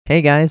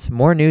Hey guys,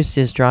 more news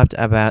just dropped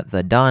about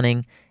The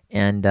Dawning,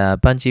 and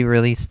Bungie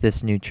released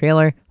this new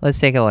trailer. Let's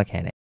take a look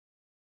at it.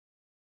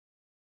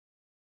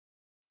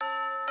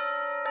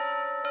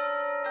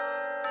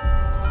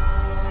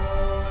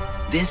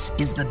 This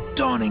is the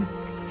dawning.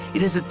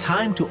 It is a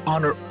time to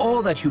honor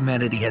all that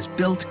humanity has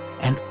built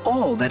and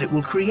all that it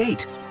will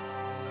create.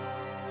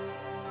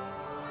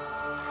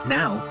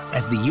 Now,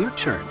 as the year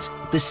turns,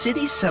 the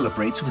city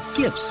celebrates with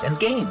gifts and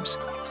games.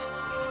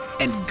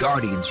 And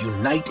Guardians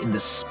unite in the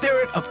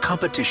spirit of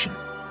competition.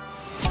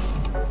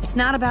 It's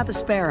not about the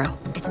sparrow,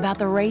 it's about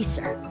the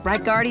racer.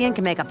 Right Guardian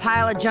can make a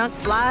pile of junk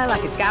fly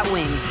like it's got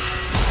wings.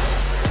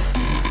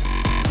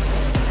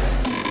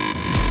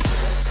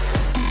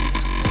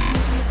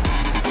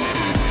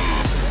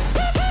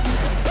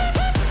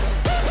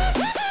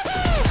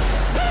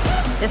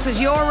 This was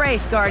your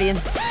race, Guardian.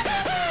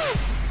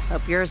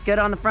 Hope you're as good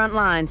on the front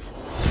lines.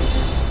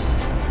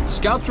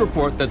 Scouts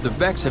report that the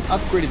Vex have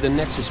upgraded the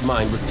Nexus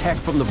mine with tech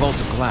from the Vault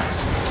of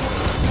Glass.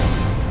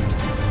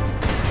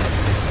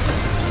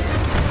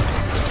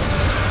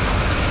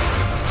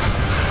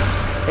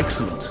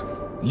 Excellent.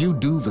 You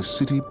do the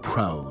city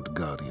proud,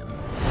 Guardian.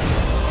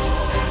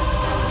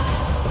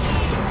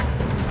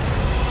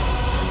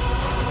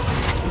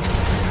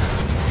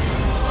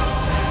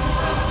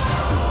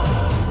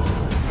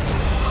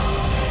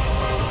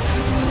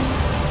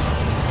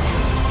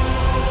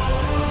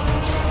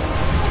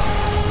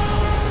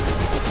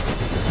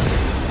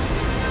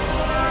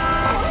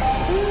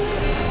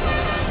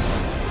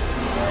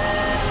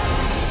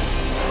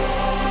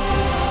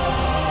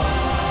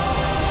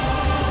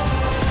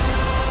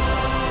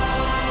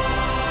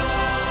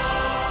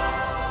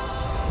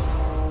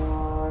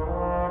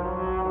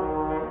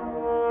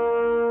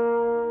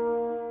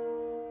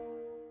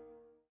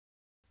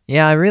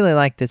 Yeah, I really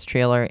like this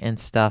trailer and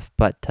stuff,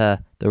 but the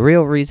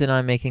real reason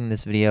I'm making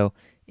this video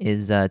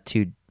is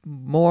to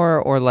more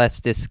or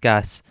less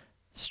discuss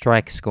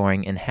strike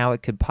scoring and how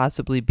it could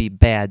possibly be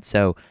bad,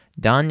 so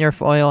don your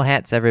foil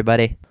hats,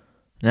 everybody.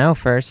 Now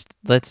first,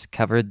 let's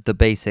cover the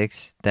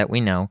basics that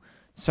we know.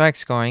 Strike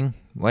scoring,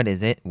 what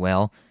is it?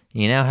 Well,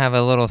 you now have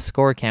a little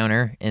score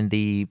counter in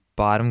the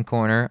bottom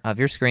corner of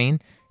your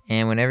screen,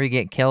 and whenever you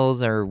get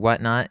kills or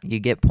whatnot, you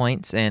get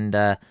points, and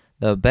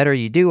the better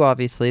you do,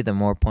 obviously, the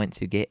more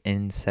points you get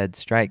in said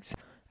strikes.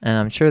 And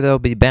I'm sure there'll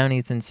be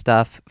bounties and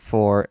stuff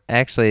for,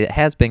 actually it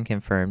has been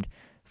confirmed,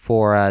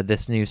 for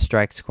this new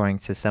strike scoring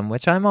system,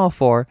 which I'm all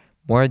for,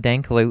 more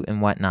dank loot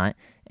and whatnot.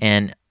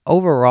 And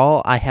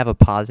overall, I have a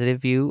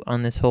positive view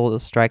on this whole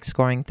strike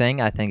scoring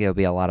thing. I think it'll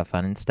be a lot of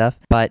fun and stuff.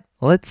 But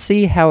let's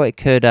see how it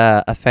could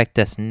affect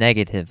us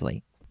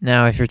negatively.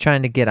 Now, if you're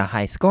trying to get a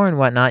high score and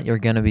whatnot, you're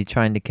going to be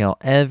trying to kill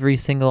every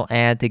single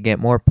ad to get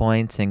more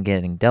points and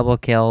getting double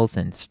kills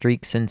and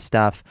streaks and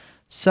stuff.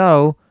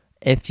 So,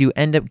 if you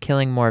end up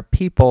killing more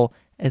people,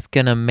 it's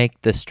going to make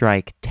the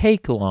strike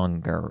take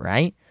longer,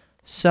 right?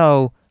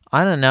 So,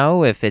 I don't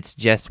know if it's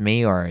just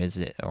me or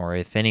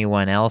if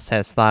anyone else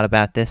has thought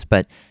about this,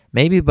 but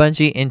maybe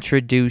Bungie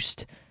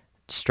introduced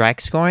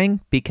strike scoring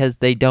because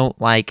they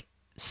don't like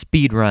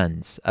speed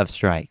runs of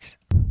strikes.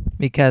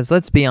 Because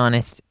let's be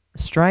honest,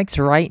 strikes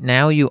right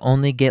now, you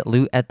only get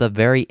loot at the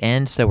very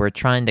end, so we're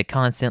trying to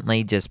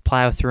constantly just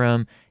plow through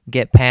them,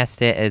 get past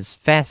it as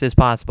fast as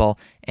possible,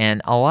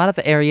 and a lot of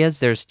areas,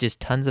 there's just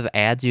tons of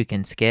ads you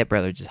can skip,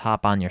 rather just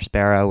hop on your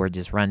Sparrow or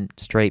just run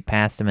straight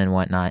past them and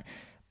whatnot.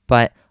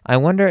 But I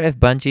wonder if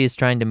Bungie is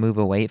trying to move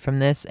away from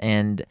this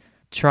and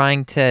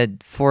trying to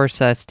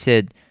force us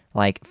to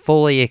like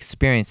fully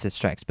experience the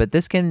strikes. But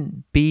this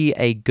can be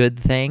a good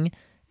thing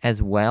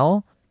as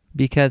well,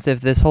 because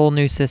if this whole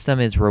new system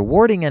is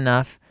rewarding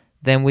enough,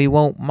 then we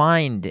won't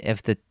mind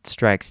if the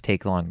strikes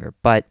take longer.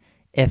 But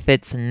if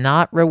it's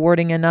not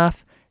rewarding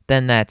enough,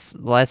 then that's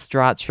less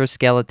drops for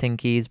skeleton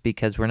keys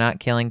because we're not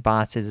killing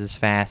bosses as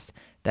fast.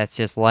 That's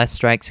just less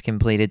strikes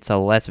completed,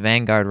 so less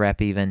Vanguard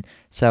rep even.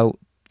 So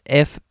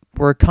if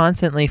we're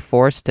constantly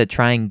forced to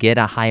try and get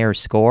a higher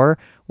score,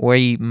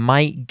 we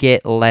might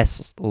get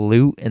less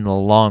loot in the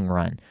long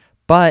run.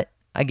 But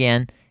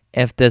again,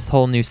 if this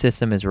whole new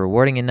system is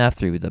rewarding enough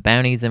through the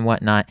bounties and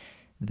whatnot,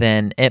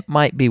 then it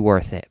might be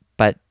worth it.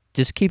 But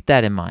just keep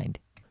that in mind.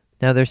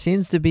 Now, there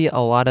seems to be a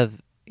lot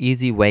of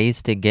easy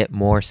ways to get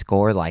more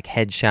score, like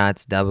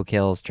headshots, double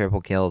kills,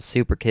 triple kills,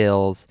 super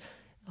kills,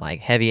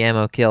 like heavy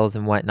ammo kills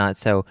and whatnot.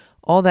 So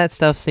all that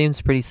stuff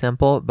seems pretty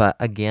simple, but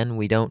again,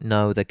 we don't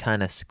know the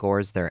kind of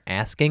scores they're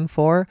asking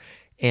for.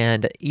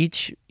 And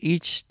each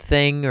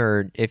thing,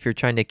 or if you're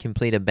trying to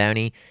complete a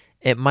bounty,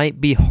 it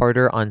might be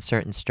harder on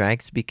certain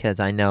strikes, because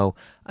I know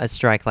a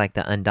strike like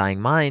the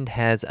Undying Mind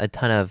has a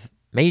ton of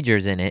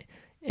majors in it,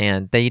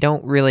 and they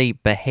don't really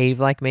behave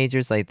like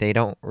majors. Like, they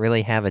don't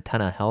really have a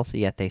ton of health,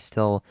 yet they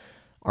still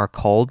are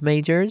called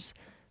majors.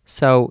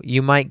 So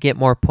you might get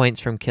more points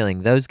from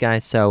killing those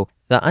guys. So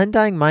the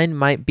Undying Mind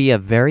might be a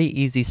very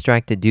easy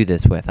strike to do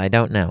this with. I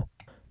don't know.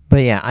 But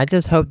yeah, I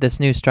just hope this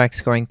new strike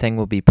scoring thing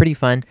will be pretty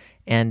fun,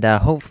 and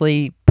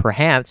hopefully,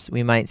 perhaps,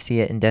 we might see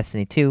it in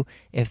Destiny 2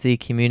 if the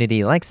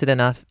community likes it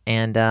enough,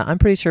 and I'm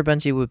pretty sure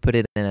Bungie would put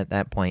it in at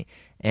that point.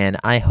 And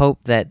I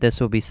hope that this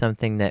will be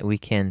something that we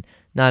can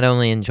not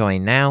only enjoy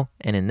now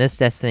and in this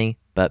Destiny,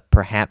 but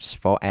perhaps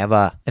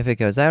forever, if it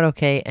goes out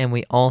okay and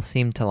we all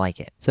seem to like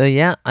it. So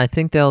yeah, I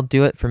think they'll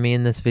do it for me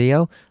in this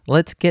video.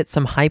 Let's get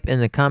some hype in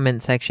the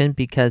comment section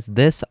because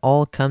this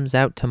all comes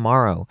out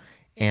tomorrow.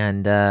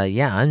 And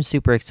yeah, I'm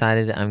super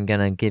excited. I'm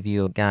gonna give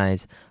you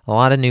guys a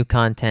lot of new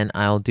content.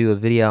 I'll do a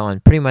video on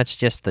pretty much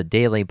just the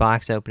daily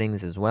box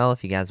openings as well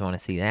if you guys want to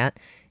see that.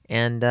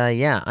 And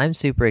yeah, I'm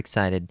super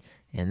excited.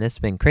 And this has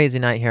been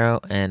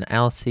CrazyKnightHero, and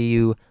I'll see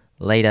you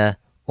later,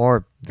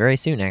 or very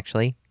soon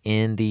actually,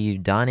 in the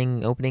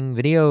dawning opening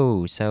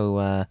video.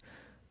 So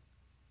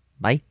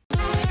bye.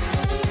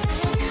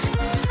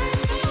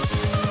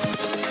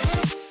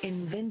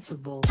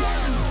 Invincible.